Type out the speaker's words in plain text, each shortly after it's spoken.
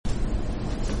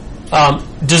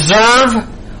deserve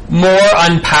more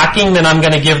unpacking than I'm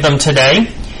going to give them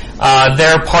today.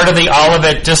 They're part of the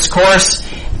Olivet Discourse,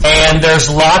 and there's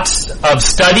lots of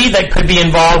study that could be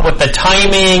involved with the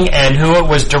timing and who it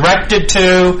was directed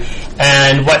to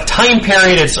and what time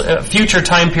period future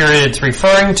time period it's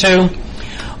referring to.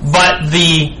 But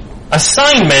the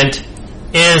assignment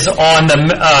is on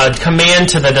the command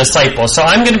to the disciples. So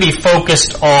I'm going to be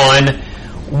focused on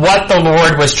what the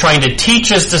Lord was trying to teach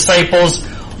His disciples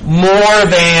more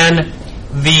than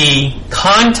the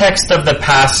context of the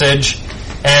passage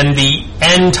and the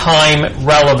end time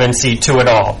relevancy to it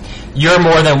all. You're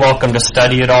more than welcome to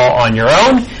study it all on your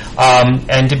own,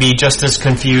 and to be just as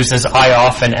confused as I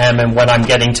often am and when I'm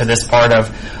getting to this part of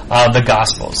the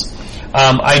Gospels.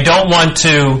 I don't want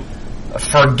to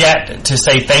forget to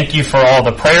say thank you for all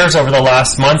the prayers over the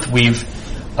last month. We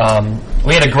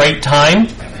had a great time.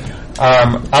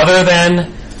 Other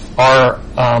than our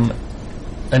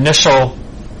initial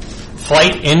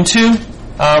flight into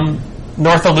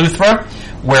North Eleuthera,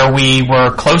 where we were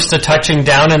close to touching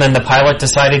down, and then the pilot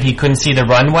decided he couldn't see the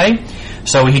runway,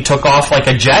 so he took off like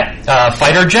a jet,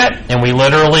 fighter jet, and we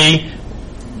literally,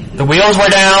 the wheels were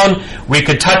down, we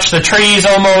could touch the trees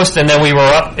almost, and then we were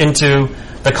up into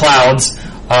the clouds,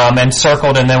 and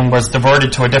circled, and then was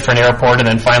diverted to a different airport, and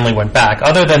then finally went back.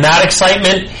 Other than that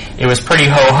excitement, it was pretty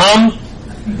ho-hum.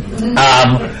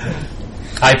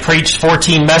 I preached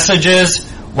 14 messages.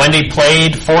 Wendy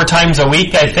played 4 times a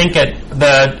week, I think, at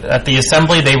the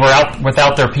assembly. They were out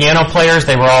without their piano players.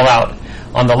 They were all out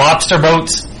on the lobster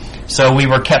boats. So we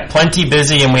were kept plenty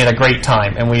busy, and we had a great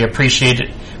time, and we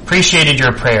appreciated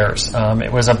your prayers.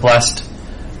 It was a blessed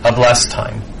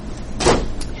time.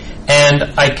 And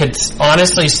I could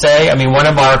honestly say, one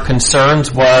of our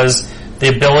concerns was the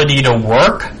ability to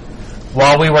work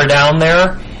while we were down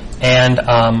there. And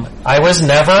I was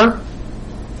never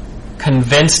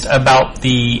convinced about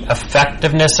the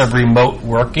effectiveness of remote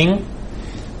working,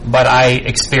 but I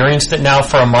experienced it now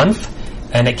for a month,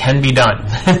 and it can be done.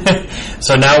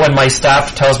 So now when my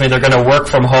staff tells me they're going to work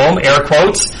from home, air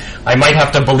quotes, I might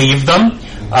have to believe them.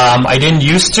 I didn't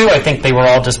used to. I think they were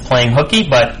all just playing hooky,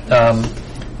 but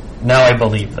now I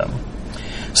believe them.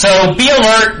 So be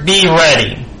alert, be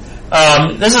ready.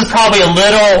 This is probably a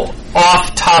little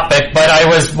off topic, but I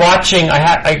was watching,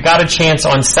 I got a chance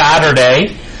on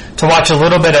Saturday to watch a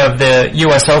little bit of the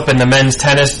U.S. Open, the men's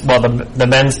tennis, the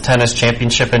men's tennis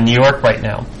championship in New York right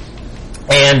now.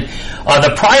 And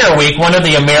the prior week, one of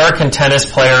the American tennis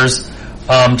players,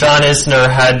 John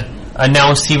Isner, had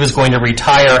announced he was going to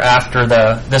retire after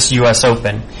this U.S.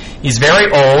 Open. He's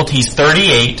very old, he's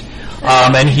 38,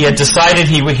 and he had decided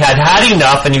he had had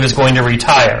enough and he was going to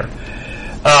retire.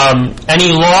 And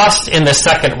he lost in the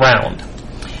second round.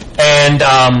 And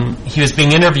he was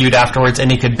being interviewed afterwards, and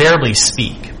he could barely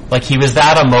speak. Like, he was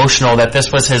that emotional that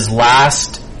this was his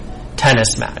last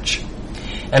tennis match.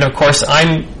 And of course,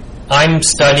 I'm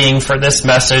studying for this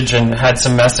message and had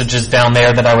some messages down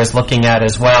there that I was looking at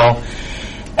as well.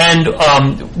 And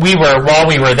while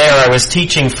we were there, I was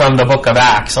teaching from the book of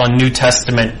Acts on New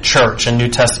Testament church and New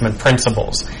Testament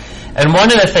principles. And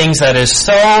one of the things that is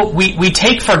we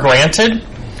take for granted,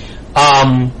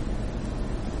 but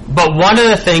one of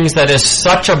the things that is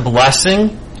such a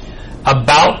blessing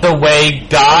about the way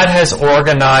God has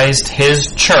organized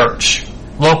His church,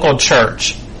 local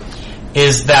church,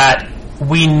 is that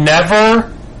we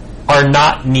never are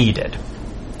not needed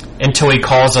until He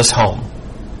calls us home.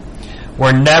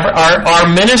 We're never, our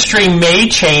ministry may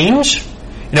change.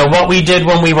 What we did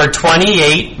when we were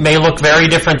 28 may look very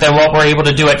different than what we're able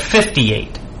to do at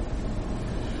 58.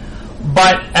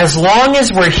 But as long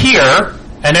as we're here,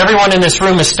 and everyone in this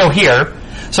room is still here,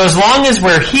 so as long as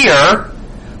we're here,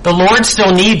 the Lord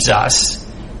still needs us,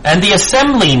 and the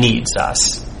assembly needs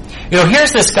us.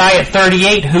 Here's this guy at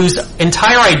 38 whose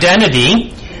entire identity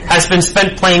has been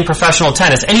spent playing professional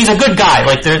tennis, and he's a good guy.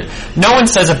 No one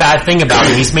says a bad thing about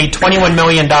him. He's made $21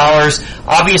 million.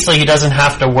 Obviously, he doesn't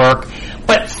have to work.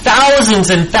 But thousands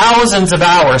and thousands of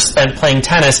hours spent playing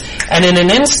tennis, and in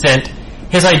an instant,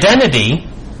 his identity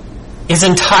is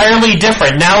entirely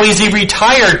different. Now he's a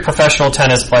retired professional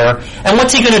tennis player, and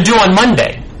what's he going to do on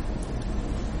Monday?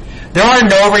 There are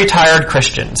no retired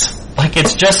Christians.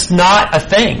 It's just not a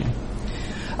thing.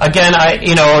 Again,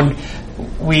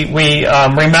 we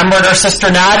remembered our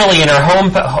sister Natalie and her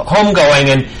homegoing,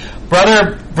 and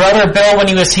brother Bill, when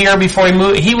he was here before he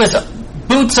moved, he was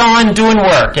boots on doing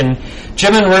work, and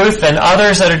Jim and Ruth and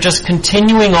others that are just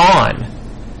continuing on.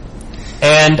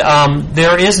 And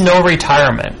there is no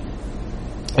retirement.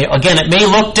 Again, it may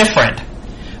look different,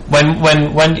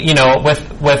 When you know,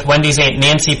 with Wendy's Aunt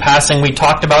Nancy passing, we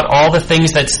talked about all the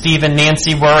things that Steve and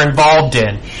Nancy were involved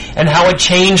in and how it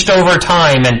changed over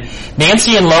time. And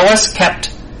Nancy and Lois kept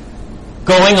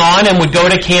going on and would go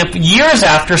to camp years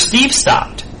after Steve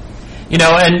stopped. You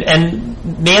know,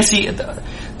 and Nancy,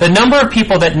 the number of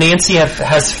people that Nancy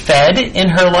has fed in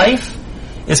her life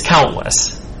is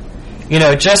countless. You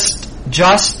know,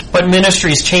 but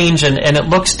ministries change and it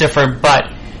looks different, but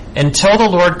until the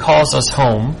Lord calls us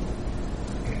home,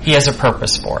 He has a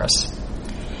purpose for us.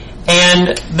 And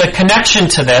the connection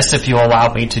to this, if you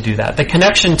allow me to do that, the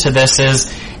connection to this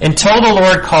is, until the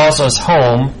Lord calls us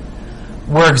home,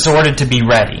 we're exhorted to be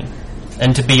ready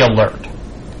and to be alert.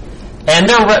 And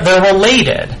they're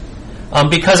related,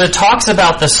 because it talks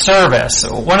about the service.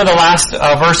 One of the last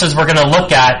verses we're going to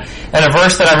look at, and a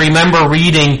verse that I remember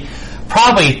reading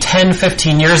probably 10,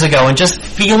 15 years ago, and just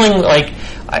feeling like,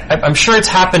 I'm sure it's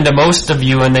happened to most of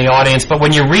you in the audience, but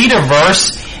when you read a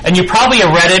verse, and you probably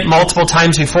have read it multiple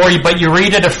times before, but you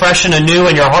read it afresh and anew,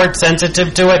 and your heart's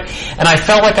sensitive to it, and I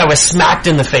felt like I was smacked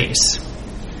in the face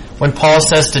when Paul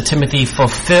says to Timothy,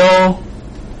 fulfill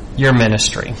your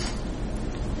ministry.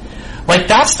 Like,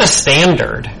 that's the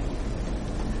standard.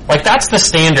 Like, that's the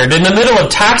standard. In the middle of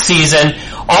tax season,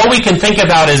 all we can think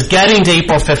about is getting to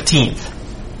April 15th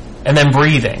and then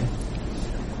breathing.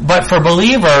 But for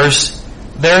believers,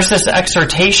 there's this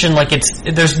exhortation, like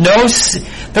there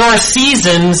are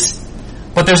seasons,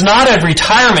 but there's not a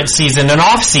retirement season, an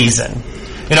off season.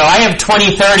 You know, I have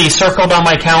 2030 circled on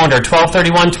my calendar.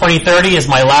 12/31/2030 is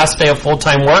my last day of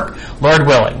full-time work, Lord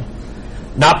willing.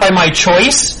 Not by my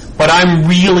choice, but I'm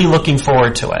really looking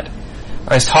forward to it.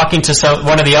 I was talking to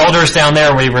one of the elders down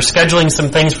there. We were scheduling some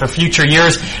things for future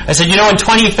years. I said, you know, in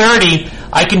 2030,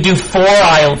 I can do 4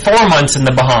 months in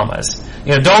the Bahamas.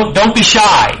 You know, don't be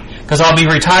shy, because I'll be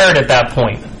retired at that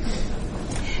point.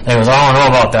 And he goes, I don't know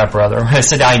about that, brother. I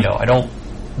said, I know.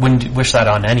 Wouldn't wish that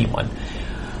on anyone.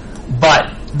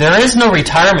 But there is no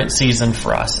retirement season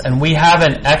for us, and we have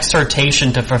an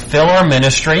exhortation to fulfill our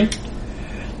ministry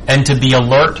and to be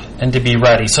alert and to be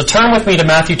ready. So turn with me to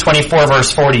Matthew 24,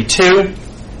 verse 42.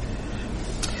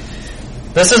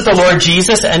 This is the Lord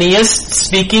Jesus, and He is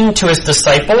speaking to His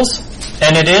disciples,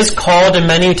 and it is called in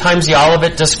many times the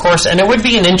Olivet Discourse, and it would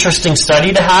be an interesting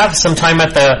study to have sometime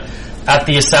at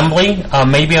the assembly,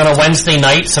 maybe on a Wednesday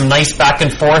night, some nice back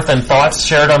and forth and thoughts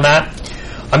shared on that.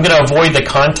 I'm going to avoid the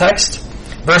context.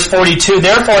 Verse 42,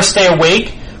 therefore stay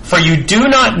awake, for you do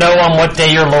not know on what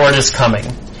day your Lord is coming.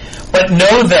 But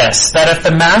know this, that if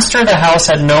the master of the house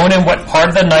had known in what part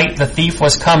of the night the thief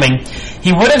was coming,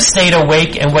 he would have stayed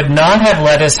awake and would not have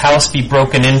let his house be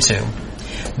broken into.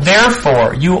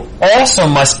 Therefore, you also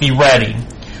must be ready,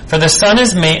 for the Son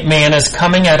of Man is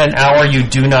coming at an hour you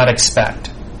do not expect.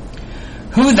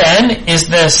 Who then is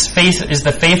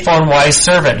the faithful and wise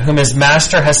servant whom his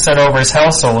master has set over his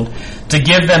household to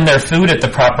give them their food at the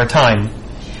proper time?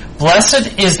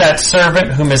 Blessed is that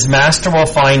servant whom his master will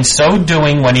find so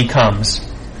doing when he comes.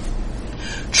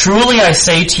 Truly I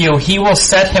say to you, he will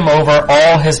set him over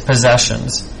all his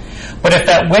possessions. But if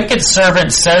that wicked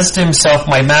servant says to himself,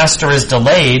 my master is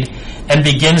delayed, and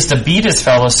begins to beat his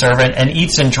fellow servant and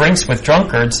eats and drinks with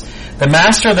drunkards, the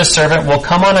master of the servant will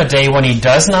come on a day when he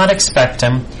does not expect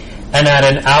him, and at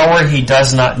an hour he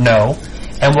does not know,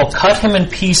 and will cut him in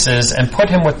pieces and put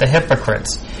him with the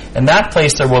hypocrites. In that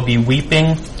place there will be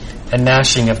weeping and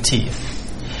gnashing of teeth.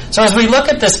 So as we look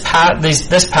at this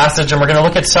passage, and we're going to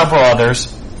look at several others,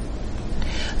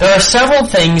 there are several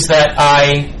things that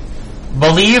I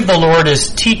believe the Lord is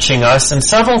teaching us, and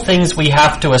several things we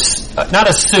have to not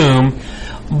assume,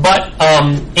 but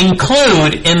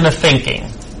include in the thinking.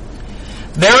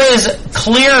 There is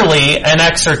clearly an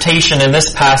exhortation in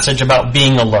this passage about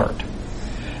being alert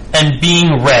and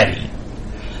being ready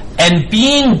and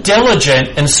being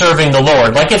diligent in serving the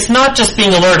Lord. Like, it's not just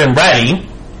being alert and ready,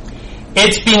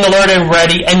 it's being alert and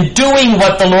ready and doing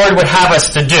what the Lord would have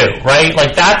us to do, right?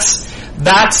 Like, that's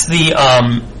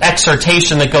the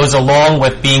exhortation that goes along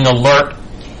with being alert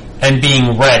and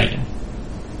being ready.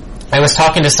 I was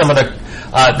talking to some of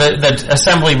the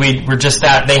assembly we were just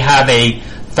at. They have a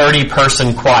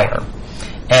 30-person choir,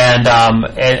 and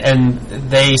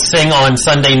they sing on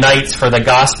Sunday nights for the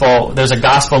gospel. There's a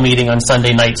gospel meeting on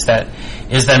Sunday nights that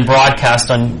is then broadcast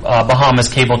on Bahamas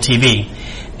cable TV,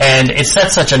 and it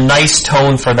sets such a nice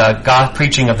tone for the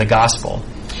preaching of the gospel.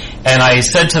 And I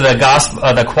said to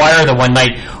the choir the one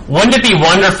night, wouldn't it be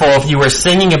wonderful if you were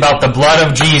singing about the blood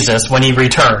of Jesus when He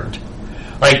returned?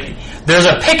 Like, there's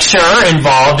a picture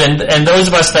involved, and those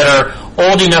of us that are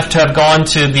old enough to have gone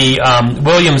to the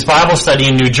Williams Bible Study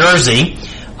in New Jersey,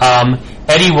 and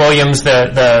Eddie Williams,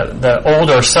 the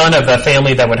older son of the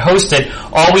family that would host it,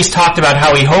 always talked about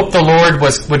how he hoped the Lord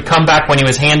would come back when he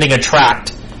was handing a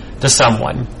tract to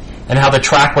someone, and how the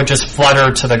tract would just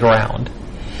flutter to the ground.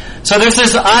 So there's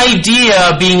this idea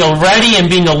of being ready and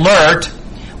being alert,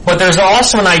 but there's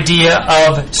also an idea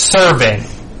of serving.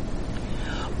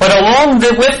 But along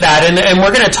with that, and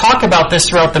we're going to talk about this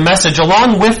throughout the message,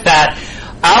 along with that,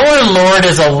 our Lord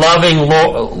is a loving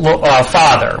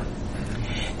Father.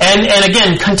 And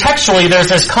again, contextually, there's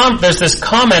this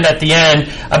comment at the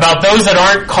end about those that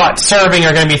aren't caught serving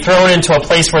are going to be thrown into a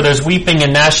place where there's weeping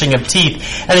and gnashing of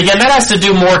teeth. And again, that has to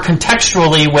do more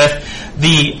contextually with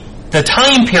the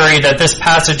time period that this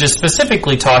passage is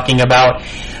specifically talking about.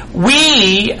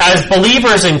 We, as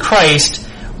believers in Christ,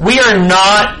 we are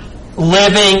not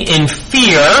living in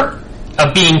fear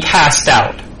of being cast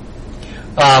out.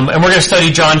 And we're going to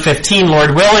study John 15,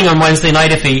 Lord willing, on Wednesday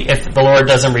night if the Lord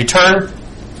doesn't return.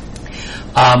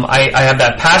 I have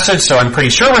that passage, so I'm pretty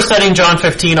sure we're studying John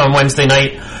 15 on Wednesday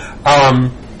night.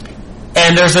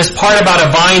 And there's this part about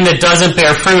a vine that doesn't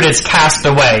bear fruit, it's cast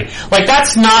away. Like,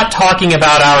 that's not talking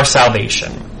about our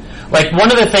salvation. Like,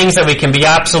 one of the things that we can be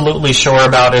absolutely sure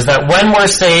about is that when we're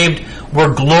saved,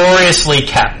 we're gloriously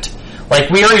kept. Like,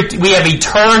 we have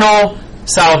eternal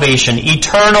salvation,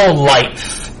 eternal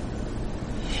life.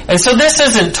 And so this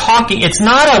isn't it's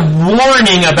not a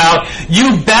warning about,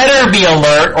 you better be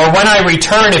alert, or when I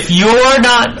return, if you're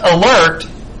not alert,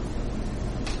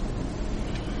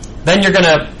 then you're going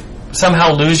to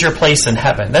somehow lose your place in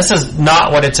heaven. This is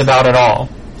not what it's about at all.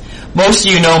 Most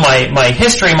of you know my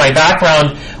history, my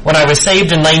background. When I was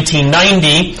saved in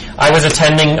 1990, I was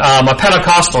attending a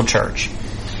Pentecostal church.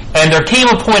 And there came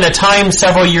a point of time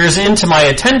several years into my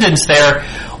attendance there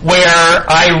where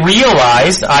I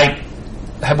realized I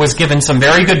was given some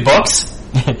very good books,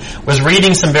 was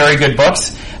reading some very good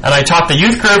books, and I taught the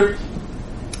youth group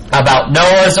about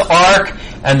Noah's Ark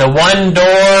and the one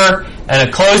door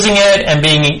and closing it and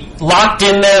being locked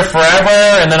in there forever,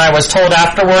 and then I was told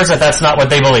afterwards that that's not what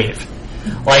they believe.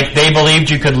 Like, they believed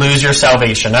you could lose your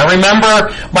salvation. I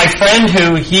remember my friend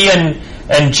who he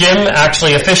and Jim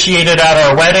actually officiated at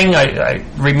our wedding. I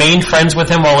remained friends with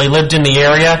him while he lived in the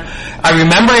area. I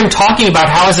remember him talking about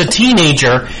how as a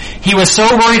teenager, he was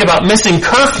so worried about missing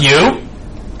curfew,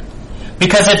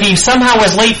 because if he somehow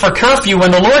was late for curfew,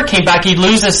 when the Lord came back, he'd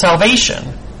lose his salvation.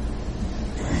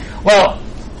 Well,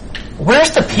 where's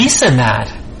the peace in that?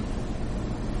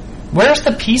 Where's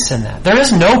the peace in that? There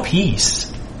is no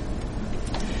peace.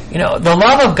 You know, the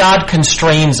love of God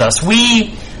constrains us.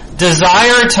 We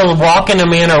desire to walk in a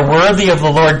manner worthy of the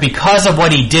Lord because of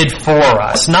what He did for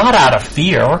us, not out of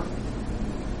fear.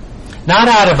 Not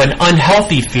out of an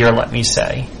unhealthy fear, let me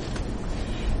say.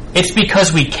 It's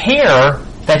because we care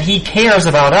that He cares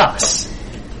about us.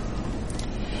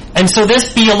 And so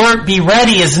this be alert, be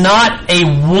ready is not a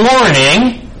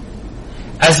warning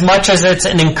as much as it's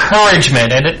an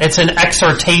encouragement, and it's an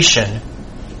exhortation.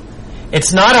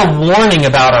 It's not a warning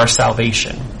about our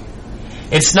salvation.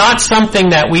 It's not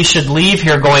something that we should leave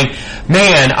here going,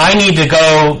 man, I need to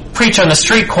go preach on the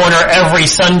street corner every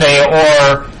Sunday,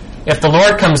 or if the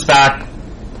Lord comes back,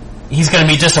 He's going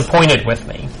to be disappointed with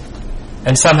me.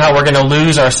 And somehow we're going to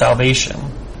lose our salvation.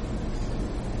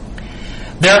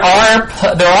 There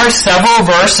are several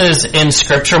verses in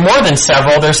Scripture, more than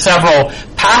several. There's several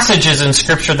passages in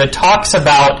Scripture that talks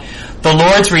about the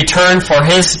Lord's return for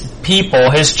His people,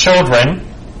 His children,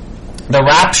 the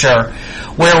rapture,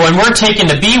 where when we're taken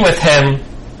to be with Him,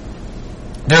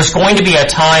 there's going to be a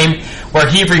time where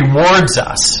He rewards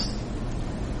us.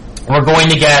 We're going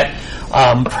to get,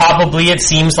 probably it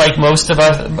seems like most of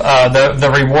us, the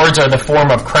rewards are the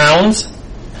form of crowns.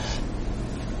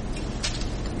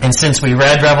 And since we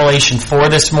read Revelation 4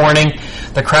 this morning,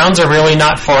 the crowns are really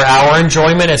not for our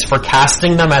enjoyment, it's for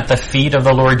casting them at the feet of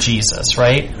the Lord Jesus,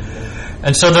 right?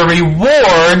 And so the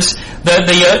rewards,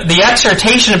 the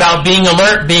exhortation about being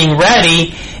alert, being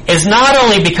ready, is not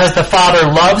only because the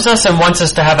Father loves us and wants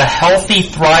us to have a healthy,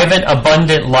 thriving,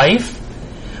 abundant life,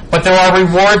 but there are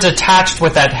rewards attached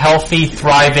with that healthy,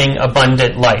 thriving,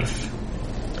 abundant life.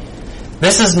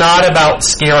 This is not about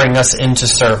scaring us into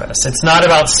service. It's not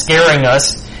about scaring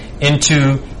us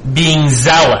into being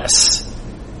zealous.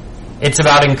 It's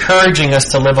about encouraging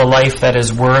us to live a life that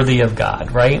is worthy of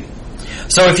God, right?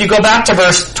 So if you go back to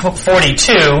verse 42,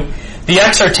 the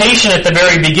exhortation at the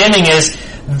very beginning is,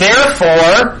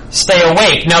 therefore, stay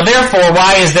awake. Now, therefore,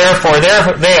 why is therefore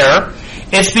there?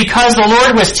 It's because the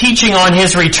Lord was teaching on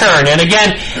His return. And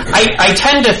again, I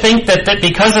tend to think that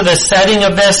because of the setting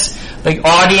of this, the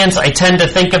audience, I tend to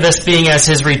think of this being as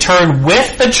His return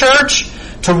with the church,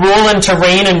 to rule and to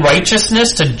reign in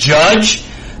righteousness, to judge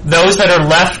those that are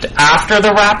left after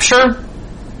the rapture.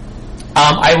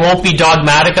 I won't be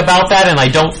dogmatic about that, and I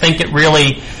don't think it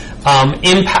really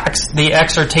impacts the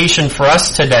exhortation for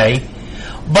us today.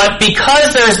 But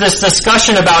because there's this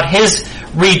discussion about his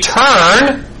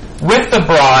return with the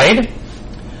bride,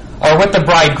 or with the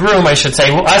bridegroom, I should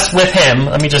say, us with him,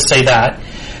 let me just say that,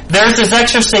 there's this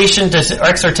exhortation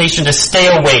to stay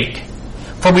awake,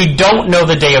 for we don't know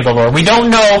the day of the Lord. We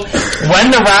don't know when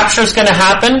the rapture is going to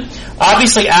happen.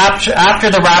 Obviously,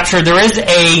 after the rapture, there is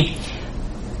a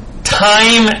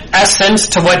time essence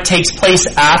to what takes place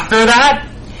after that.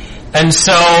 And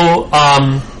so,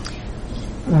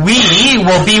 we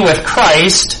will be with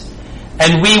Christ,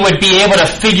 and we would be able to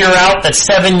figure out that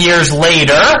 7 years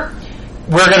later,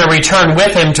 we're going to return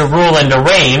with him to rule and to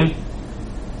reign.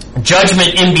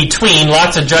 Judgment in between,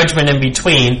 lots of judgment in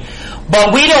between.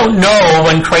 But we don't know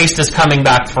when Christ is coming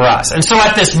back for us. And so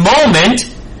at this moment,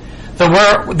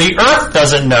 the earth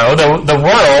doesn't know, the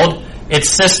world, its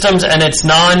systems and its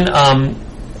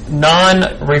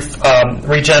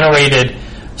non-regenerated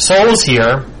souls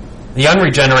here, the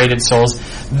unregenerated souls,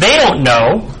 they don't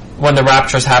know when the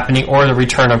rapture is happening or the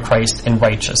return of Christ in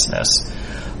righteousness.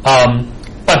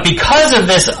 But because of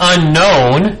this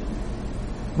unknown,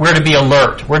 we're to be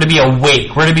alert, we're to be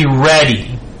awake, we're to be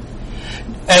ready.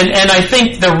 And I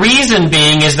think the reason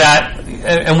being is that,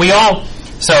 and we all,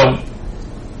 so,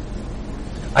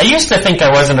 I used to think I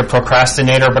wasn't a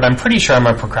procrastinator, but I'm pretty sure I'm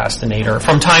a procrastinator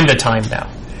from time to time now.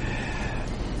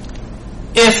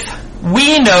 If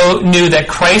we knew that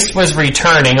Christ was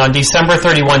returning on December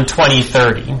 31,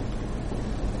 2030,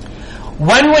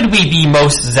 when would we be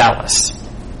most zealous?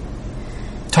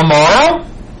 Tomorrow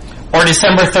or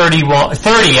December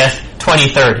 30th,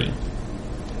 2030?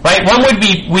 Right? When would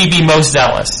we be most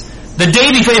zealous? The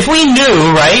day before. If we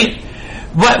knew, right?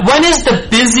 When is the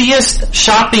busiest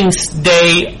shopping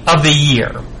day of the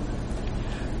year?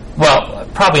 Well,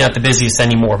 probably not the busiest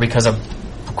anymore because of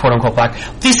quote-unquote Black.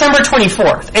 December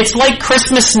 24th. It's like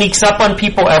Christmas sneaks up on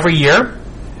people every year.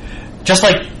 Just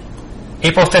like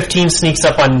April 15th sneaks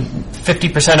up on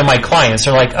 50% of my clients.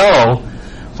 They're like, oh,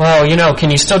 well,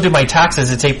 can you still do my taxes?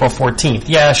 It's April 14th.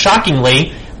 Yeah,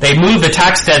 shockingly, they move the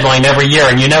tax deadline every year,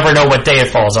 and you never know what day it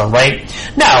falls on, right?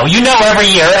 No, every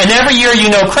year, and every year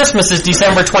Christmas is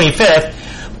December 25th,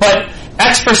 but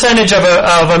X percentage of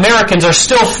Americans are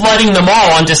still flooding the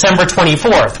mall on December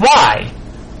 24th. Why?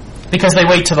 Because they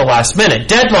wait to the last minute.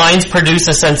 Deadlines produce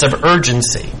a sense of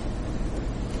urgency.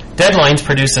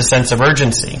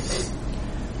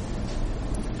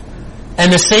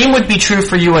 And the same would be true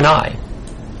for you and I.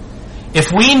 If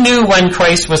we knew when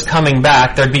Christ was coming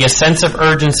back, there'd be a sense of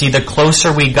urgency the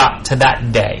closer we got to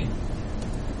that day.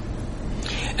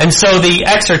 And so the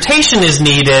exhortation is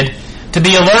needed to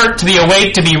be alert, to be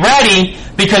awake, to be ready,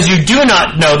 because you do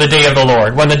not know the day of the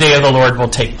Lord, when the day of the Lord will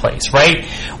take place, right?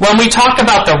 When we talk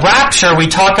about the rapture, we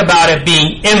talk about it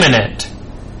being imminent.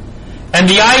 And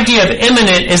the idea of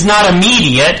imminent is not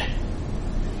immediate.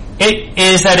 It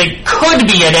is that it could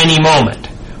be at any moment.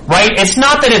 Right? It's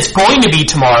not that it's going to be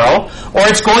tomorrow or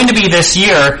it's going to be this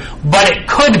year, but it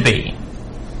could be.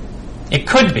 It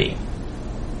could be.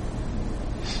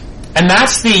 And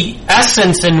that's the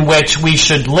essence in which we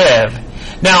should live.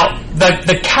 Now,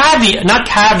 the caveat, not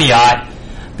caveat,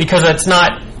 because that's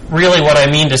not really what I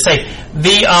mean to say,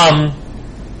 the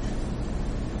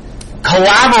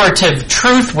collaborative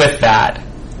truth with that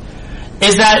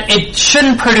is that it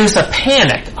shouldn't produce a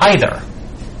panic either.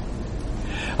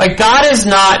 Like, God is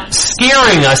not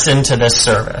scaring us into this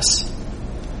service.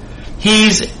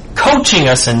 He's coaching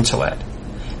us into it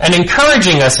and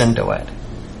encouraging us into it.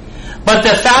 But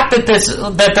the fact that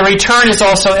the return is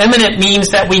also imminent means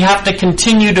that we have to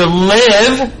continue to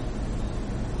live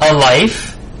a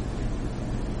life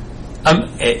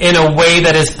in a way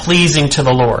that is pleasing to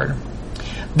the Lord.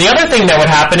 The other thing that would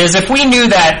happen is if we knew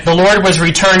that the Lord was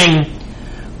returning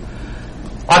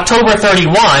October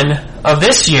 31 of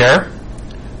this year,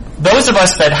 those of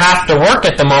us that have to work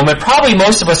at the moment, probably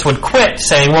most of us would quit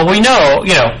saying, well, we know,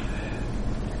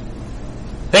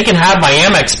 they can have my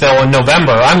Amex bill in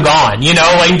November. I'm gone,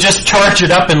 and just charge it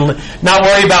up and not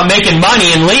worry about making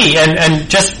money and leave and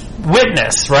just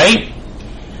witness, right?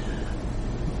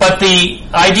 But the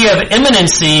idea of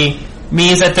imminency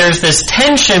means that there's this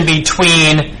tension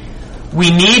between we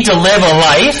need to live a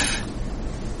life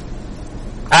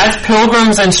as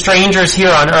pilgrims and strangers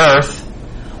here on earth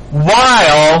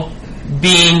while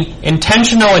being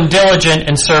intentional and diligent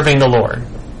in serving the Lord.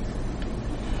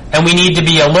 And we need to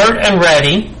be alert and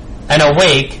ready and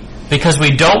awake because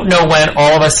we don't know when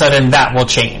all of a sudden that will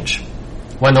change.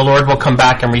 When the Lord will come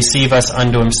back and receive us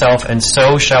unto himself, and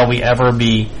so shall we ever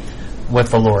be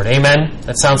with the Lord. Amen?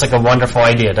 That sounds like a wonderful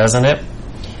idea, doesn't it?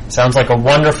 Sounds like a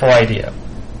wonderful idea.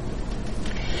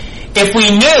 If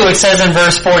we knew, it says in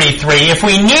verse 43, if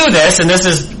we knew this, and this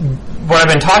is what I've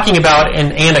been talking about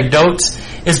in anecdotes,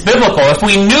 is biblical. If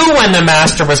we knew when the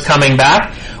Master was coming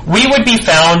back, we would be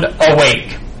found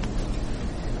awake.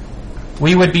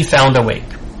 We would be found awake.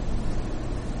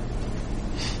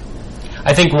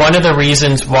 I think one of the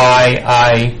reasons why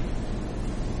I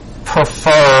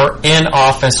prefer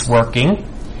in-office working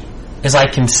is I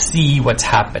can see what's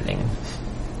happening.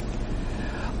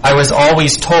 I was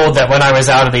always told that when I was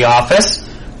out of the office,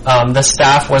 the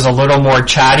staff was a little more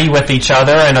chatty with each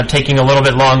other and are taking a little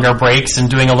bit longer breaks and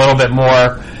doing a little bit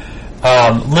more,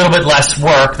 little bit less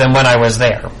work than when I was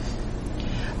there.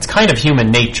 It's kind of human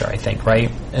nature, I think,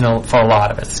 right? For a lot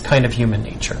of it, it's kind of human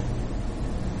nature.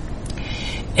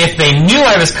 If they knew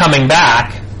I was coming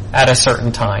back at a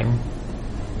certain time,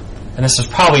 and this is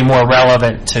probably more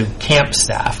relevant to camp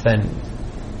staff than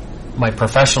my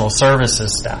professional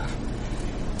services staff,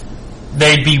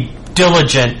 they'd be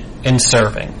diligent in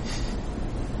serving.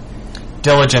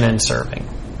 Diligent in serving.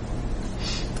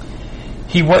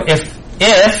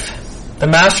 If the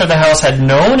master of the house had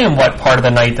known in what part of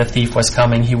the night the thief was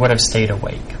coming, he would have stayed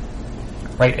awake.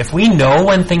 Right? If we know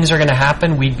when things are going to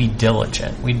happen, we'd be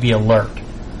diligent. We'd be alert,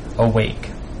 awake.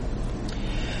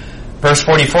 Verse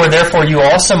 44, therefore you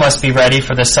also must be ready,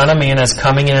 for the Son of Man is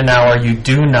coming in an hour you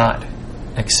do not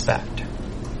expect.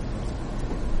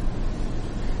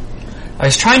 I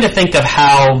was trying to think of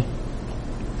how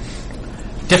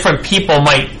different people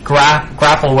might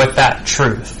grapple with that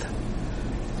truth.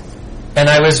 And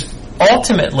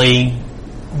ultimately,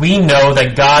 we know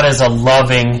that God is a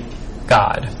loving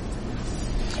God.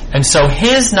 And so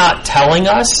His not telling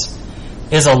us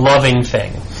is a loving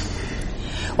thing.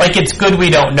 Like, it's good we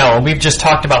don't know. We've just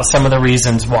talked about some of the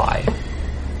reasons why.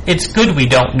 It's good we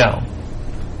don't know.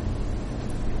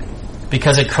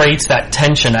 Because it creates that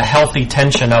tension, a healthy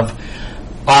tension of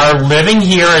our living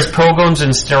here as pilgrims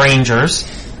and strangers,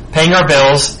 paying our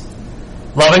bills,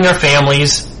 loving our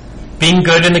families, being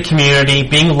good in the community,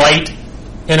 being light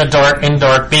in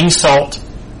dark, being salt,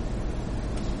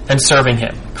 and serving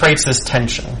Him. It creates this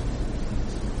tension.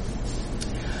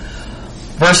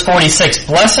 Verse 46,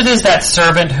 blessed is that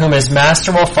servant whom his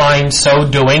master will find so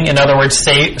doing. In other words,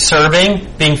 serving,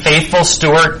 being faithful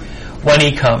steward when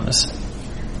he comes.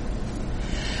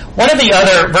 One of the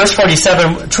other, verse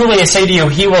 47, truly I say to you,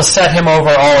 he will set him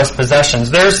over all his possessions.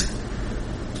 There's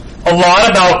a lot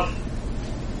about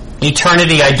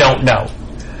eternity I don't know.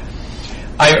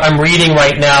 I'm reading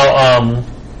right now,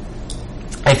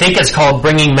 I think it's called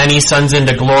Bringing Many Sons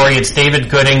into Glory. It's David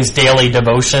Gooding's daily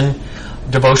devotional.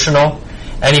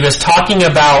 And he was talking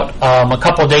about, a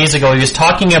couple days ago, he was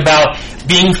talking about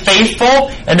being faithful,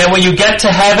 and then when you get to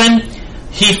heaven,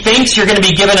 he thinks you're going to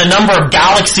be given a number of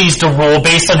galaxies to rule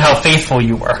based on how faithful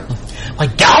you were.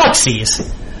 Like, galaxies?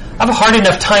 I have a hard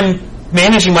enough time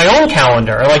managing my own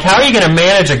calendar. Like, how are you going to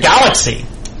manage a galaxy?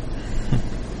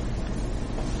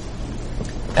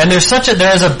 And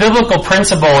there's a biblical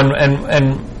principle,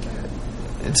 and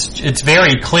it's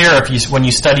very clear when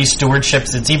you study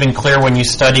stewardships. It's even clear when you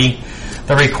study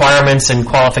the requirements and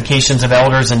qualifications of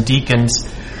elders and deacons,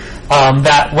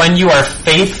 that when you are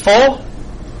faithful,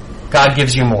 God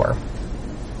gives you more.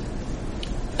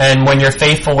 And when you're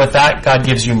faithful with that, God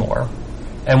gives you more.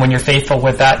 And when you're faithful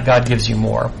with that, God gives you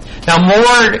more. Now,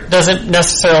 more doesn't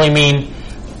necessarily mean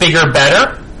bigger,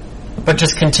 better, but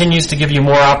just continues to give you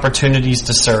more opportunities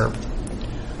to serve.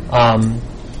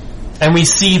 And we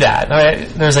see that.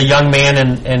 There's a young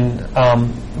man in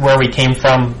where we came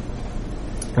from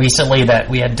recently that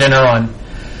we had dinner on,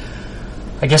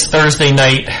 I guess, Thursday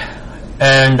night,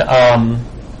 and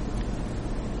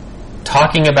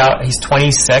talking about, he's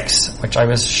 26, which I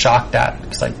was shocked at,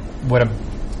 because I would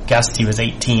have guessed he was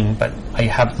 18, but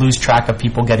I lose track of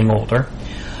people getting older.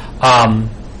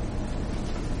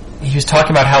 He was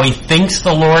talking about how he thinks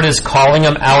the Lord is calling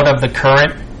him out of the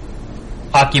current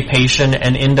occupation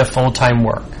and into full-time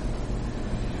work.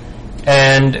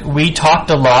 And we talked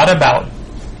a lot about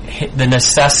the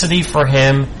necessity for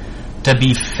him to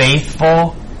be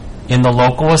faithful in the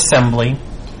local assembly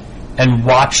and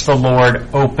watch the Lord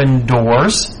open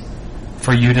doors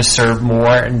for you to serve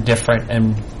more and different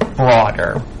and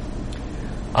broader.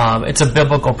 It's a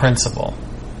biblical principle.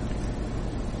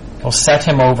 He'll set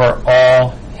him over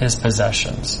all his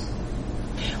possessions.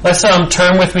 Let's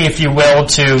turn with me, if you will,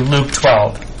 to Luke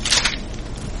 12.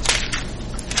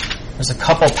 There's a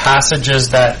couple passages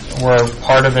that were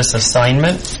part of this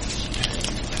assignment.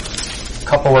 A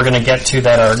couple we're going to get to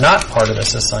that are not part of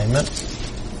this assignment.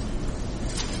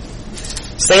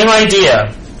 Same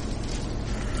idea.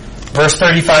 Verse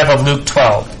 35 of Luke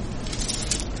 12.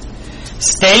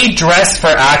 Stay dressed for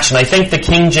action. I think the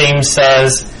King James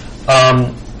says,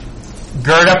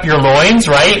 gird up your loins,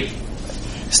 right?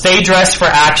 Stay dressed for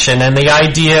action. And the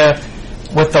idea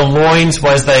with the loins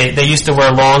was they used to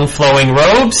wear long flowing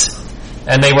robes,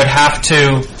 and they would have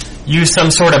to use some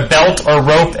sort of belt or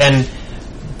rope and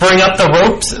bring up the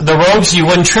robes you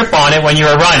wouldn't trip on it when you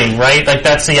were running, right? Like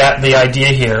that's the idea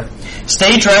here.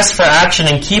 Stay dressed for action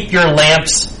and keep your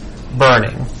lamps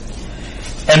burning.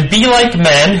 And be like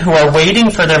men who are waiting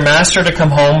for their master to come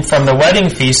home from the wedding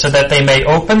feast so that they may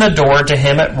open the door to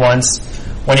him at once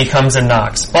when he comes and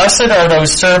knocks. Blessed are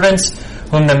those servants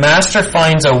whom the master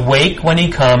finds awake when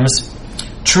he comes.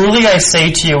 Truly I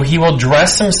say to you, he will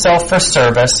dress himself for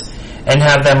service and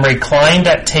have them reclined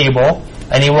at table,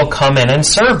 and he will come in and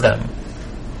serve them.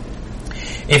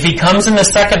 If he comes in the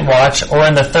second watch or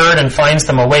in the third and finds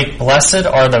them awake, blessed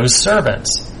are those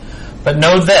servants. But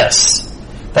know this,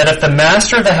 that if the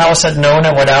master of the house had known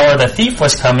at what hour the thief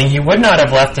was coming, he would not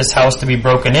have left his house to be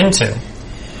broken into.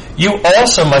 You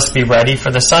also must be ready,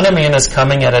 for the Son of Man is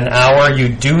coming at an hour you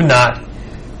do not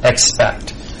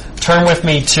expect. Turn with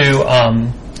me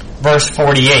to verse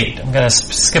 48. I'm going to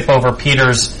skip over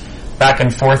Peter's back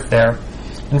and forth there.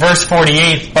 In verse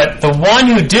 48, but the one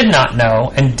who did not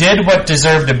know and did what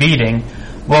deserved a beating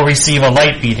will receive a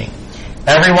light beating.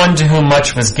 Everyone to whom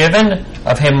much was given,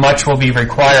 of him much will be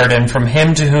required, and from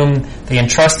him to whom they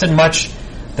entrusted much,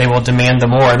 they will demand the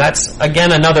more. And that's,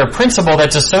 again, another principle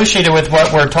that's associated with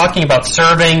what we're talking about,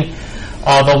 serving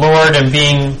the Lord and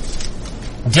being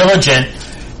diligent,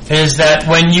 is that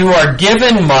when you are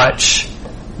given much,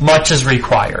 much is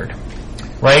required.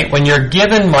 Right? When you're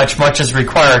given much, much is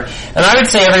required. And I would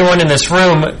say everyone in this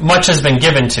room, much has been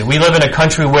given to. We live in a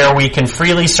country where we can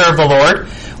freely serve the Lord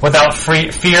without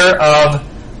fear of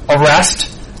arrest,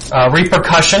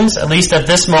 repercussions, at least at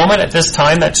this moment, at this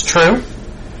time, that's true.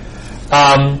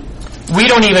 We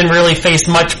don't even really face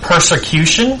much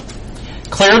persecution.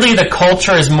 Clearly the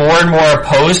culture is more and more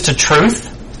opposed to truth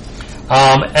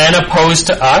and opposed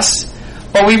to us,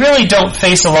 but we really don't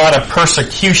face a lot of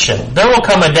persecution. There will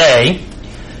come a day,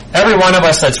 every one of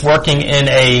us that's working in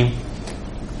a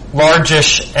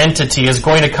largish entity is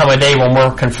going to come a day when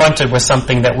we're confronted with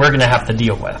something that we're going to have to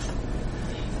deal with.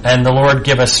 And the Lord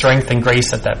give us strength and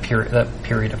grace at that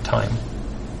period of time.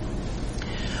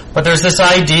 But there's this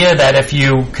idea that if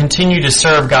you continue to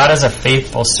serve, God is a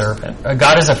faithful servant.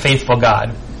 God is a faithful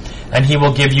God. And He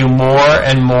will give you more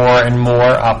and more and more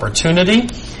opportunity.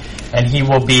 And He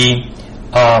will be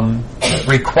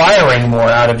requiring more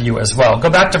out of you as well. Go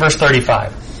back to verse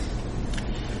 35.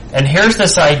 And here's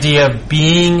this idea of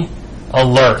being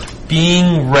alert,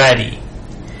 being ready.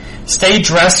 Stay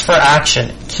dressed for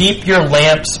action. Keep your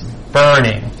lamps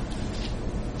burning.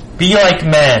 Be like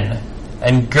men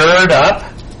and gird up,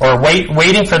 or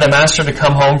waiting for the master to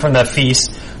come home from the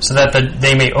feast so that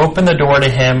they may open the door to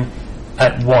him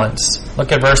at once.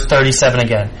 Look at verse 37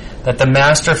 again. That the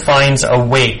master finds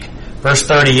awake. Verse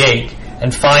 38.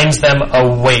 And finds them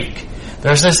awake.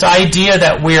 There's this idea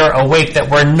that we're awake, that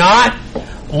we're not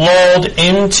lulled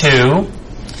into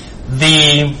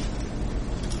the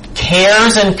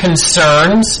cares and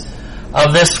concerns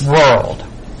of this world.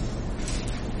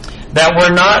 That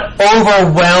we're not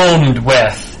overwhelmed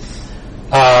with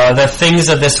the things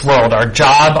of this world. Our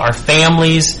job, our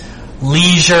families,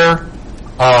 leisure,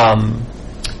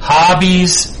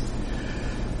 hobbies,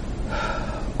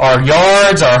 our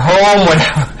yards, our home,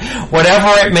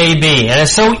 whatever it may be. And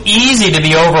it's so easy to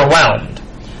be overwhelmed.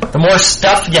 The more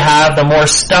stuff you have, the more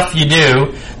stuff you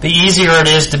do, the easier it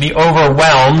is to be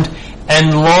overwhelmed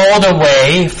and lulled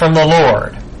away from the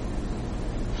Lord.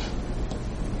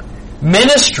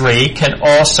 Ministry can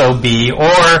also be,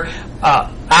 or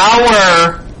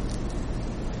our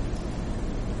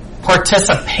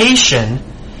participation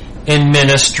in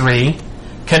ministry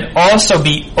can also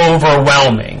be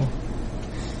overwhelming.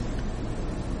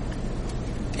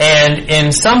 And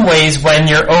in some ways, when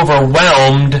you're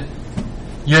overwhelmed,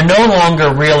 you're no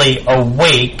longer really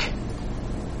awake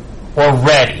or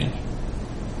ready.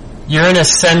 You're in a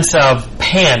sense of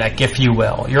panic, if you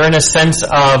will. You're in a sense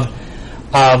of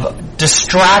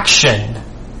distraction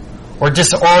or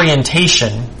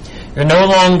disorientation. You're no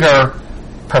longer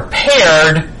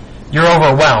prepared, you're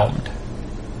overwhelmed.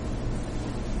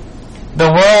 The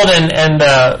world and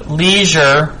the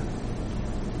leisure,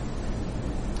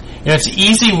 it's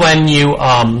easy when you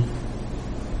are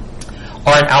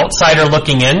an outsider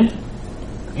looking in.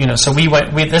 So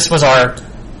this was our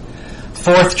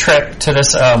fourth trip to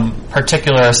this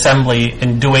particular assembly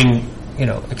in doing,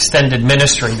 extended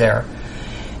ministry there.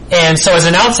 And so as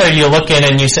an outsider, you look in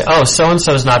and you say, oh,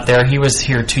 so-and-so's not there. He was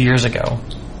here 2 years ago.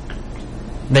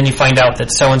 And then you find out that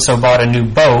so-and-so bought a new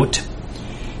boat,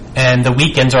 and the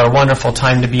weekends are a wonderful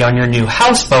time to be on your new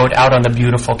houseboat out on the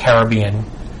beautiful Caribbean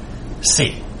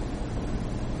Sea.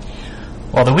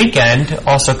 Well, the weekend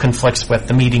also conflicts with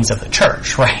the meetings of the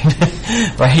church, right?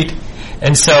 Right?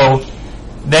 And so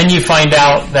then you find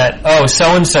out that, oh,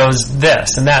 so-and-so's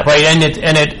this and that, right? And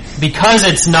it because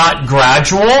it's not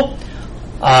gradual,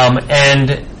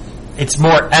 and it's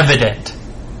more evident.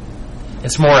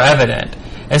 It's more evident.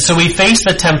 And so we face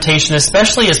the temptation,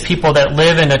 especially as people that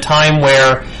live in a time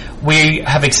where we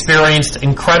have experienced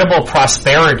incredible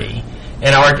prosperity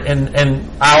in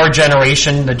our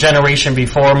generation, the generation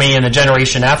before me and the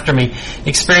generation after me,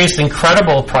 experienced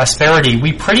incredible prosperity.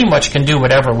 We pretty much can do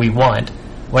whatever we want,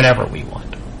 whenever we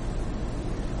want.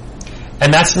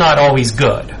 And that's not always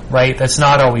good, right? That's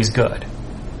not always good.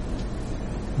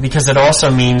 Because it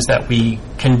also means that we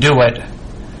can do it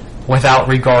without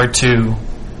regard to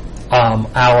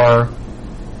our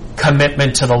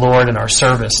commitment to the Lord and our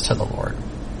service to the Lord.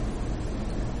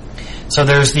 So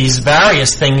there's these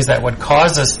various things that would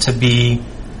cause us to be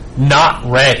not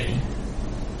ready,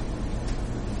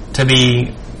 to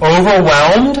be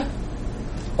overwhelmed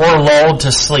or lulled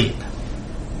to sleep.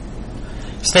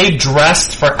 Stay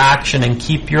dressed for action and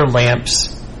keep your lamps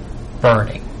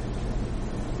burning.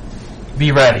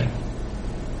 Be ready.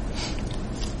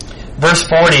 Verse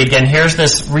 40, again, here's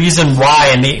this reason why.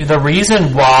 And the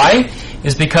reason why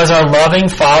is because our loving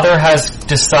Father has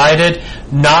decided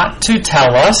not to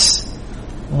tell us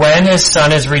when His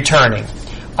Son is returning,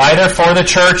 either for the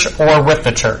church or with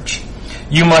the church.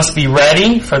 You must be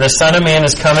ready, for the Son of Man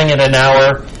is coming at an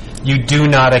hour you do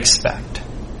not expect.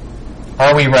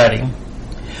 Are we ready?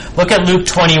 Look at Luke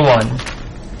 21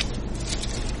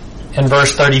 and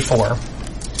verse 34.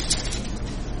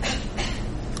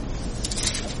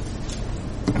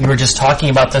 We were just talking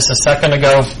about this a second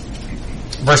ago.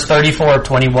 Verse 34 of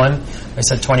 21. I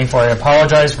said 24, I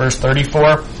apologize. Verse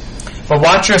 34. But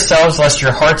watch yourselves, lest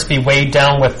your hearts be weighed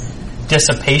down with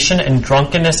dissipation and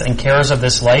drunkenness and cares of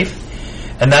this life,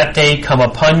 and that day come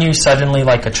upon you suddenly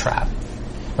like a trap.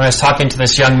 When I was talking to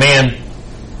this young man,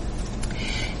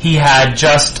 he had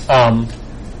just, and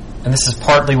this is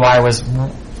partly why I was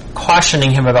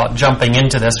cautioning him about jumping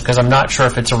into this, because I'm not sure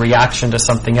if it's a reaction to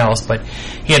something else, but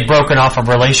he had broken off a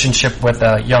relationship with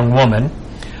a young woman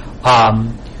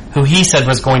who he said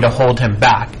was going to hold him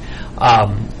back.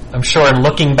 I'm sure in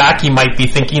looking back he might be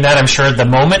thinking that. I'm sure at the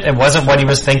moment it wasn't what he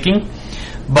was thinking,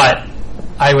 but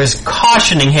I was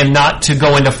cautioning him not to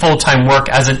go into full-time work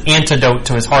as an antidote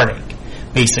to his heartache,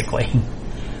 basically.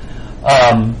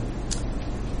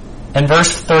 And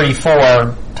verse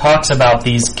 34 talks about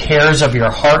these cares of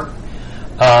your heart,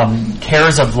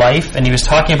 cares of life, and he was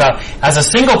talking about, as a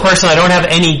single person, I don't have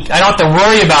to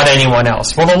worry about anyone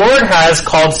else. Well, the Lord has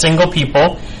called single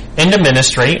people into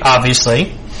ministry,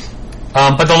 obviously,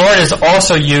 but the Lord has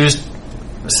also used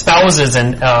spouses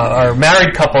and or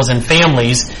married couples and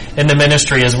families in the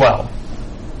ministry as well.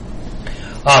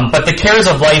 But the cares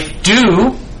of life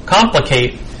do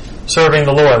complicate serving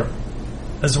the Lord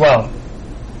as well.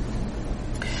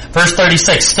 Verse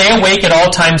 36, stay awake at all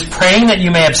times, praying that you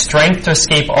may have strength to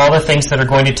escape all the things that are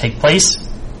going to take place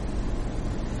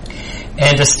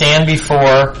and to stand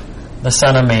before the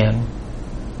Son of Man.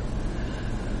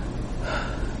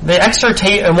 The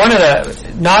exhortation,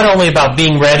 not only about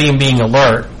being ready and being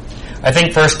alert, I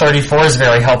think verse 34 is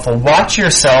very helpful. Watch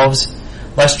yourselves,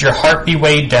 lest your heart be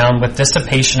weighed down with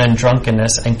dissipation and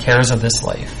drunkenness and cares of this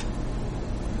life.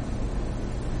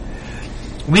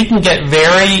 We can get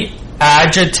very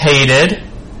agitated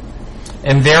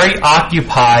and very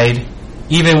occupied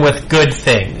even with good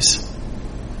things.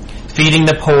 Feeding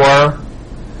the poor,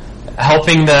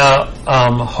 helping the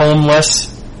homeless,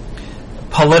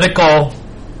 political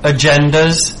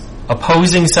agendas,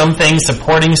 opposing some things,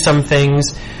 supporting some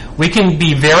things. We can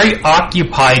be very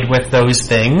occupied with those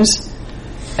things,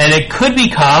 and it could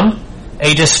become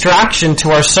a distraction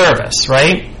to our service,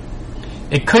 right?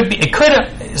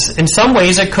 In some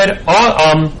ways, it could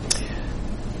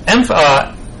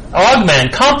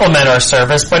complement our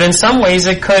service, but in some ways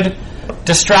it could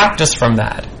distract us from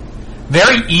that.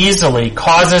 Very easily,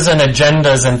 causes and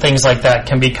agendas and things like that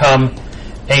can become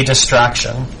a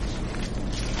distraction.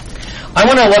 I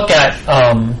want to look at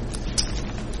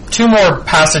two more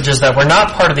passages that were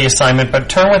not part of the assignment, but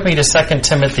turn with me to 2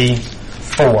 Timothy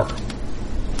 4.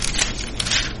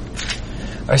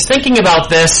 I was thinking about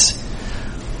this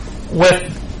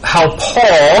with how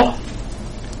Paul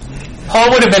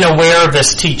would have been aware of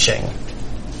this teaching.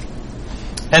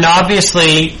 And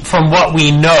obviously, from what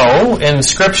we know in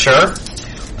Scripture,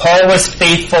 Paul was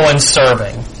faithful in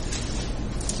serving.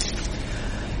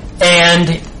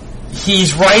 And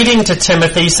he's writing to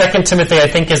Timothy. 2 Timothy, I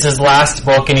think, is his last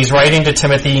book, and he's writing to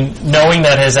Timothy knowing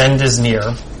that his end is near.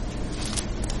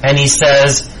 And he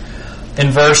says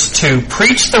in verse 2,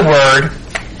 preach the word,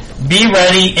 be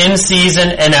ready in season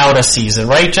and out of season,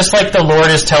 right? Just like the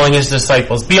Lord is telling his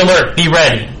disciples, be alert, be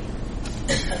ready.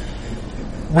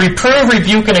 Reprove,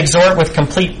 rebuke, and exhort with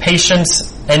complete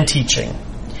patience and teaching.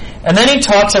 And then he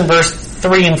talks in verse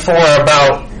 3 and 4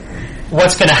 about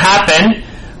what's going to happen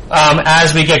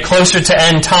as we get closer to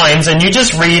end times. And you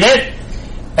just read it,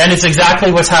 and it's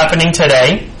exactly what's happening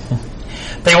today.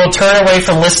 They will turn away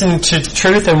from listening to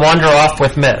truth and wander off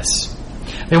with myths.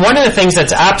 I mean, one of the things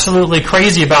that's absolutely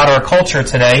crazy about our culture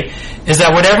today is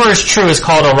that whatever is true is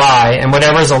called a lie, and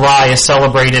whatever is a lie is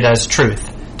celebrated as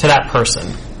truth to that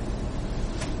person.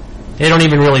 They don't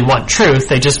even really want truth,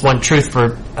 they just want truth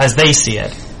for as they see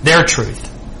it, their truth.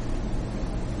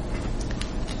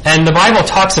 And the Bible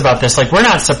talks about this, like we're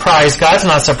not surprised, God's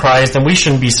not surprised, and we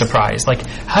shouldn't be surprised. Like,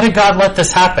 how did God let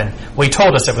this happen? Well, he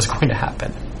told us it was going to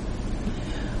happen.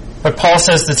 But Paul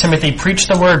says to Timothy, preach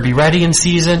the word, be ready in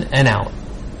season and out.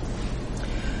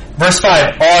 Verse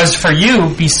 5, as for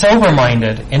you, be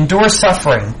sober-minded, endure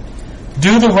suffering,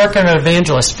 do the work of an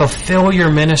evangelist, fulfill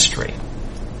your ministry.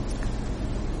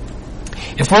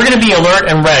 If we're going to be alert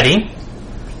and ready,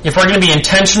 if we're going to be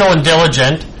intentional and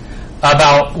diligent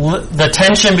about the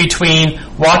tension between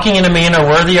walking in a manner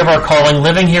worthy of our calling,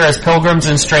 living here as pilgrims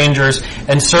and strangers,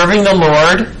 and serving the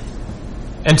Lord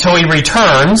until he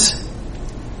returns,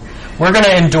 we're going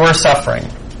to endure suffering.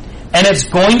 And it's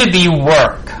going to be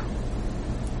work.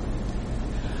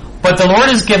 But the Lord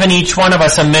has given each one of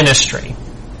us a ministry.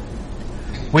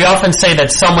 We often say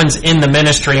that someone's in the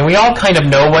ministry, and we all kind of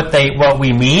know what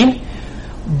we mean,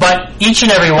 but each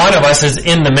and every one of us is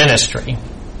in the ministry.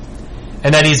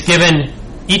 And that he's given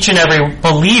each and every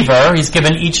believer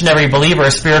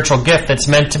a spiritual gift that's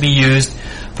meant to be used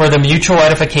for the mutual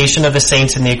edification of the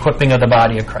saints and the equipping of the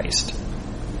body of Christ.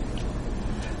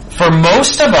 For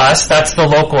most of us, that's the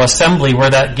local assembly where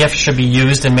that gift should be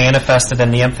used and manifested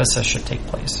and the emphasis should take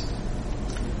place.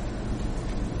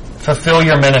 Fulfill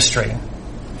your ministry.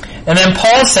 And then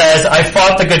Paul says, I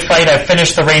fought the good fight, I've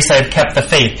finished the race, I've kept the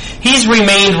faith. He's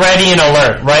remained ready and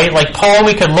alert, right? Like Paul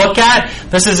we could look at,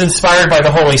 this is inspired by the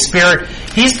Holy Spirit.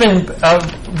 He's been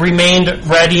remained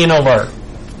ready and alert.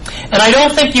 And I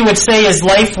don't think you would say his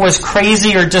life was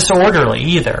crazy or disorderly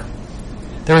either.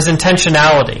 There was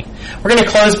intentionality. We're going to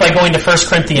close by going to 1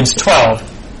 Corinthians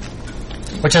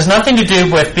 12, which has nothing to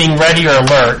do with being ready or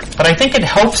alert, but I think it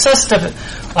helps us to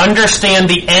understand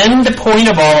the end point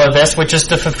of all of this, which is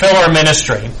to fulfill our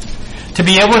ministry. To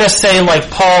be able to say, like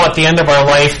Paul at the end of our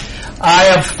life, I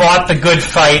have fought the good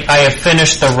fight, I have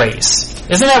finished the race.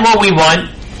 Isn't that what we want?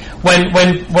 When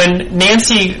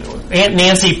Aunt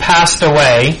Nancy passed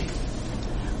away,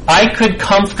 I could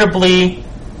comfortably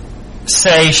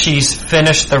say she's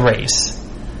finished the race.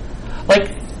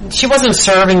 Like, she wasn't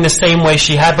serving the same way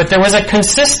she had, but there was a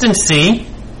consistency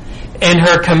in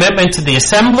her commitment to the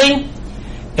assembly,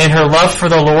 in her love for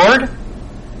the Lord,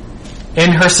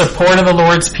 in her support of the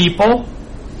Lord's people.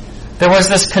 There was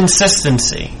this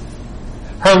consistency.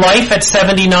 Her life at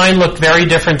 79 looked very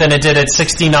different than it did at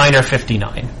 69 or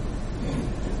 59.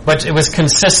 But it was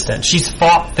consistent. She's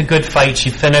fought the good fight. She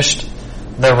finished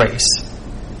the race.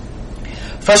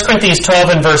 1 Corinthians 12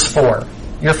 and verse 4.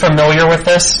 You're familiar with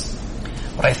this?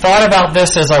 What I thought about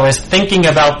this as I was thinking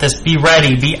about this, be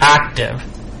ready, be active.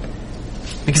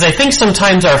 Because I think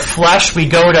sometimes our flesh, we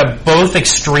go to both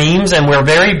extremes and we're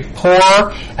very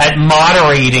poor at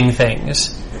moderating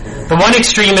things. The one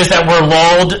extreme is that we're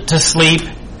lulled to sleep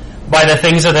by the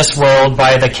things of this world,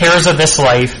 by the cares of this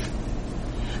life.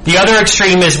 The other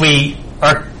extreme is we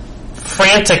are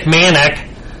frantic, manic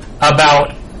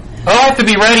about, I have to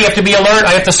be ready, I have to be alert,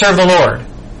 I have to serve the Lord.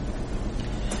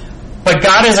 But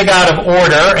God is a God of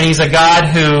order, and he's a God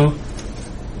who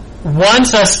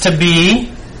wants us to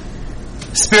be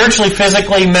spiritually,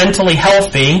 physically, mentally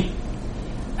healthy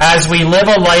as we live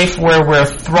a life where we're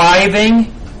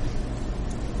thriving,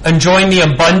 enjoying the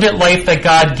abundant life that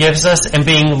God gives us, and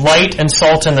being light and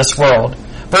salt in this world.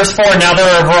 Verse 4, now there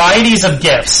are varieties of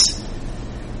gifts.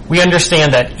 We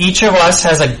understand that each of us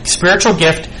has a spiritual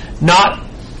gift. Not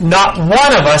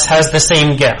one of us has the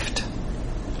same gift.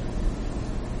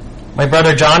 My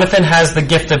brother Jonathan has the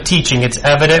gift of teaching. It's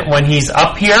evident when he's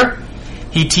up here.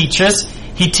 He teaches.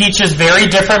 He teaches very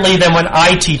differently than when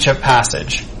I teach a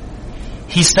passage.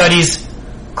 He studies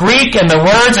Greek and the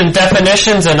words and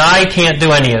definitions, and I can't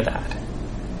do any of that.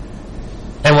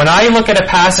 And when I look at a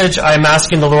passage, I'm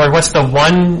asking the Lord, what's the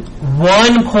one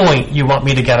one point you want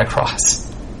me to get across?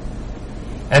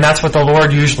 And that's what the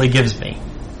Lord usually gives me.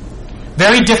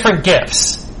 Very different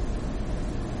gifts.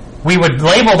 We would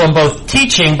label them both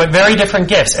teaching, but very different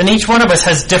gifts. And each one of us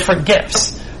has different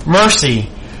gifts. Mercy,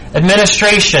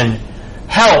 administration,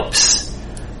 helps,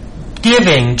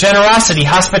 giving, generosity,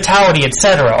 hospitality,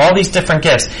 etc. All these different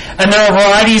gifts. And there are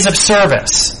varieties of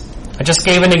service. I just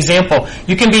gave an example.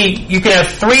 You can have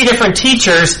 3 different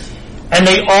teachers, and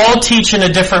they all teach in a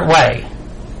different way.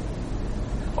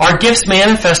 Our gifts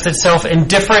manifest itself in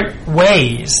different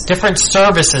ways, different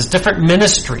services, different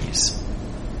ministries.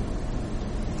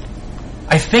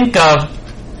 I think of,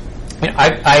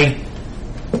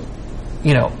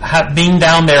 being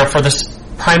down there for this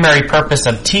primary purpose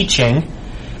of teaching,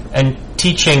 and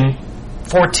teaching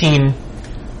 14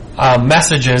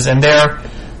 messages, and their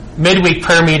midweek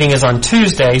prayer meeting is on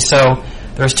Tuesday, so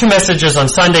there's 2 messages on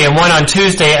Sunday and 1 on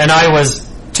Tuesday, and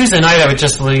Tuesday night I would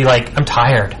just be like, I'm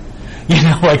tired.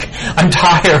 I'm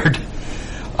tired.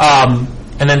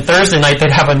 And then Thursday night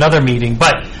they'd have another meeting.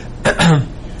 But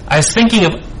I was thinking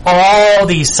of all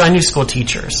these Sunday school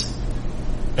teachers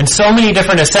and so many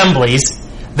different assemblies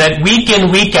that week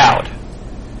in, week out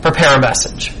prepare a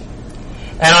message.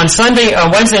 And on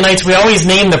Wednesday nights we always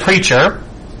name the preacher,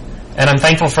 and I'm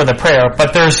thankful for the prayer,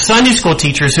 but there's Sunday school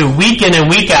teachers who week in and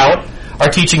week out are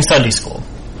teaching Sunday school.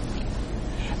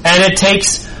 And it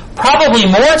takes probably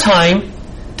more time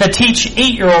to teach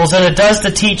 8-year-olds than it does to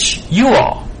teach you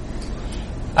all.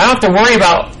 I don't have to worry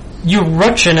about you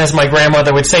rutsching, as my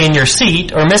grandmother would say, in your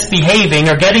seat, or misbehaving,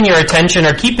 or getting your attention,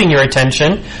 or keeping your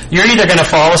attention. You're either going to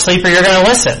fall asleep or you're going to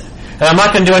listen. And I'm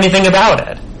not going to do anything about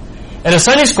it. In a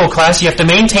Sunday school class, you have to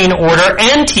maintain order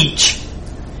and teach.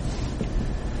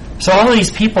 So all of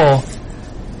these people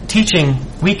teaching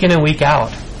week in and week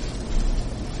out.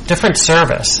 Different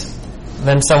service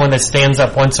than someone that stands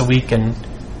up once a week and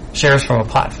shares from a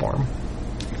platform.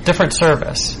 Different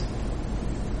service.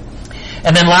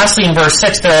 And then lastly, in verse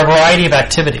 6, there are a variety of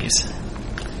activities.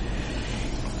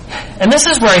 And this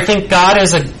is where I think God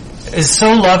is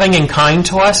so loving and kind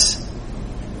to us,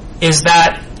 is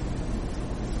that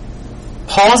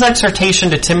Paul's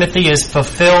exhortation to Timothy is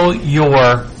fulfill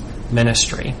your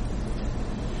ministry.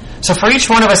 So for each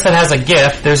one of us that has a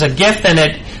gift, there's a gift and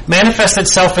it manifests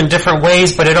itself in different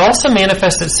ways, but it also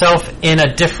manifests itself in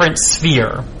a different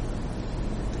sphere.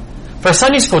 For a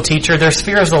Sunday school teacher, their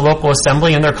sphere is the local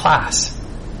assembly and their class.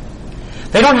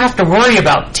 They don't have to worry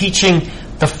about teaching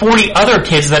the 40 other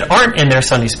kids that aren't in their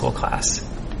Sunday school class.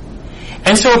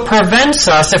 And so it prevents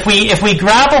us, if we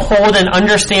grab a hold and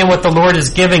understand what the Lord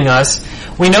is giving us,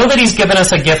 we know that He's given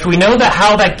us a gift, we know that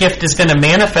how that gift is going to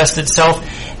manifest itself,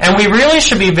 and we really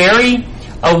should be very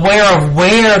aware of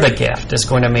where the gift is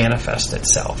going to manifest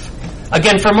itself.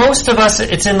 Again, for most of us,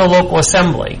 it's in the local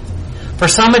assembly. For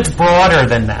some, it's broader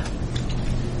than that.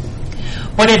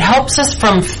 But it helps us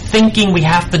from thinking we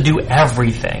have to do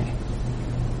everything.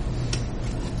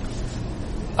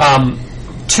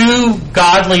 2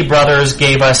 godly brothers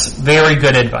gave us very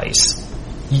good advice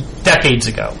decades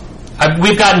ago.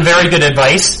 We've gotten very good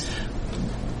advice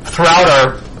throughout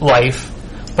our life,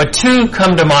 but 2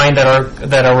 come to mind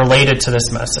that are related to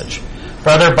this message.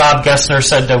 Brother Bob Gessner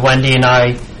said to Wendy and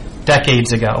I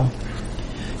decades ago,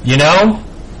 you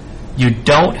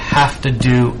don't have to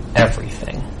do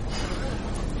everything.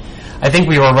 I think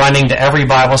we were running to every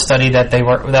Bible study that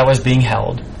was being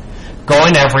held,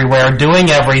 going everywhere, doing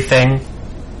everything.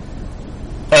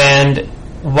 And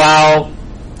while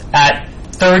at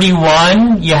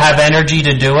 31 you have energy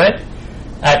to do it,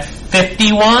 at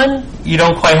 51 you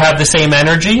don't quite have the same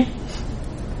energy.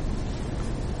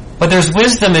 But there's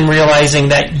wisdom in realizing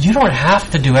that you don't have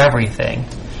to do everything.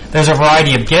 There's a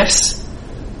variety of gifts,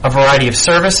 a variety of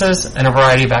services, and a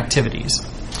variety of activities.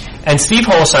 And Steve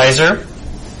Holsizer,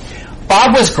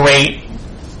 Bob was great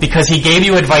because he gave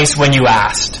you advice when you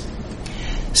asked.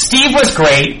 Steve was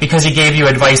great because he gave you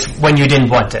advice when you didn't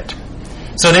want it.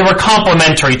 So they were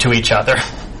complementary to each other.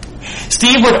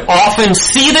 Steve would often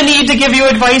see the need to give you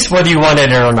advice whether you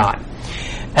wanted it or not.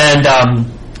 And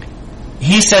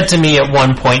he said to me at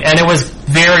one point, and it was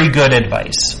very good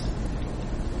advice,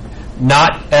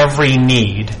 not every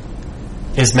need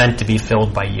is meant to be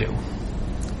filled by you.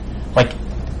 Like,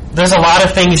 there's a lot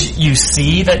of things you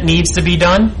see that needs to be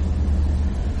done,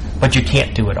 but you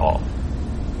can't do it all.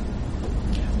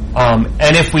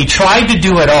 And if we tried to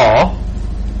do it all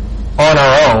on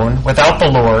our own, without the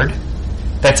Lord,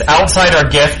 that's outside our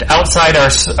gift, outside our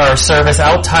service,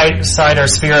 outside our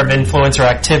sphere of influence or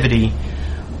activity,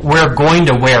 we're going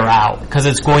to wear out because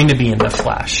it's going to be in the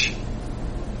flesh.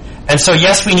 And so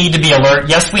yes, we need to be alert.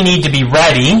 Yes, we need to be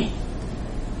ready.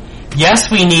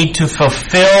 Yes, we need to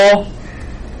fulfill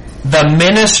the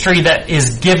ministry that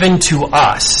is given to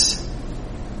us.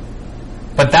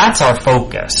 But that's our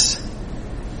focus.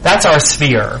 That's our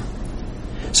sphere.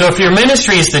 So if your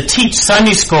ministry is to teach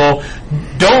Sunday school,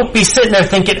 don't be sitting there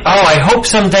thinking, oh, I hope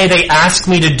someday they ask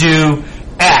me to do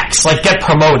X, like get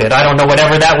promoted. I don't know,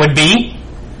 whatever that would be.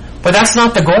 But that's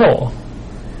not the goal.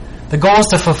 The goal is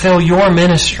to fulfill your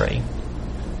ministry.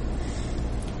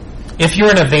 If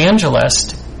you're an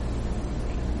evangelist,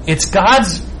 it's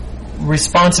God's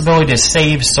responsibility to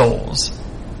save souls.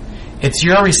 It's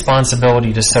your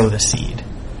responsibility to sow the seed.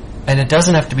 And it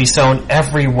doesn't have to be sown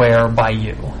everywhere by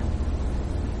you.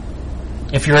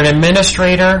 If you're an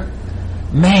administrator,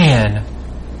 man,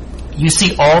 you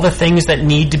see all the things that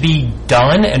need to be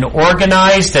done and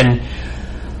organized,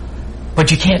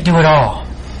 but you can't do it all.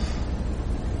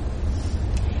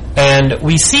 And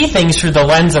we see things through the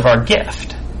lens of our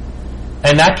gift.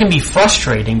 And that can be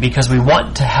frustrating because we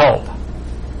want to help.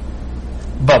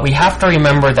 But we have to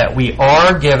remember that we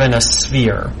are given a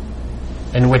sphere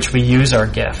in which we use our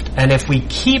gift. And if we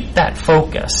keep that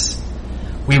focus,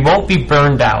 we won't be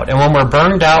burned out. And when we're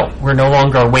burned out, we're no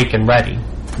longer awake and ready.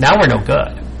 Now we're no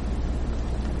good.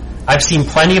 I've seen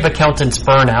plenty of accountants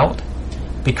burn out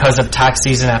because of tax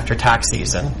season after tax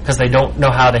season, because they don't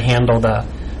know how to handle the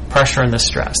pressure and the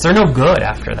stress. They're no good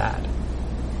after that.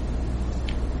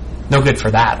 No good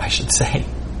for that, I should say.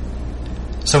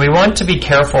 So we want to be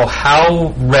careful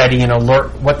how ready and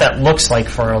alert, what that looks like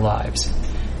for our lives.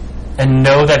 And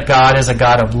know that God is a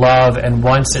God of love and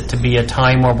wants it to be a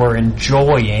time where we're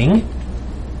enjoying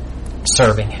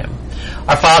serving Him.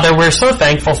 Our Father, we're so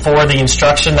thankful for the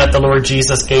instruction that the Lord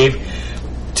Jesus gave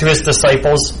to His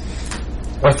disciples.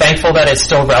 We're thankful that it's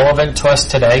still relevant to us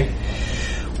today.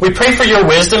 We pray for your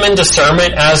wisdom and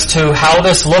discernment as to how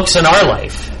this looks in our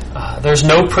life. There's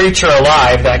no preacher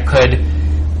alive that could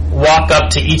walk up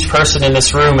to each person in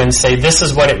this room and say, this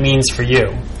is what it means for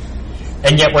you.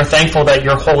 And yet we're thankful that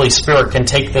your Holy Spirit can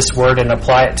take this word and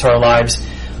apply it to our lives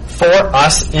for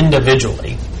us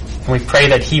individually. And we pray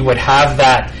that He would have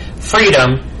that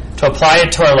freedom to apply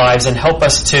it to our lives and help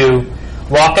us to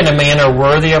walk in a manner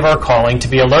worthy of our calling, to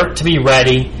be alert, to be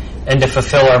ready, and to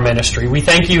fulfill our ministry. We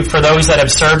thank you for those that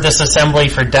have served this assembly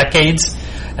for decades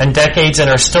and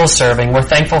are still serving. We're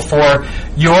thankful for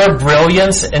your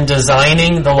brilliance in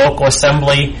designing the local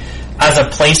assembly as a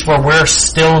place where we're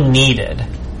still needed.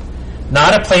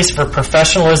 Not a place for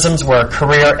professionalisms where a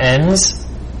career ends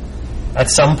at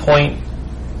some point,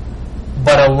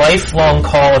 but a lifelong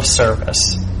call of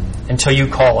service until you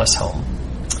call us home.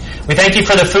 We thank you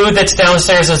for the food that's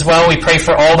downstairs as well. We pray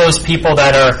for all those people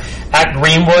that are at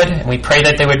Greenwood, and we pray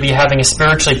that they would be having a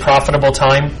spiritually profitable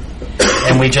time.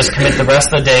 And we just commit the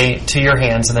rest of the day to your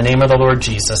hands. In the name of the Lord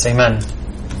Jesus, amen.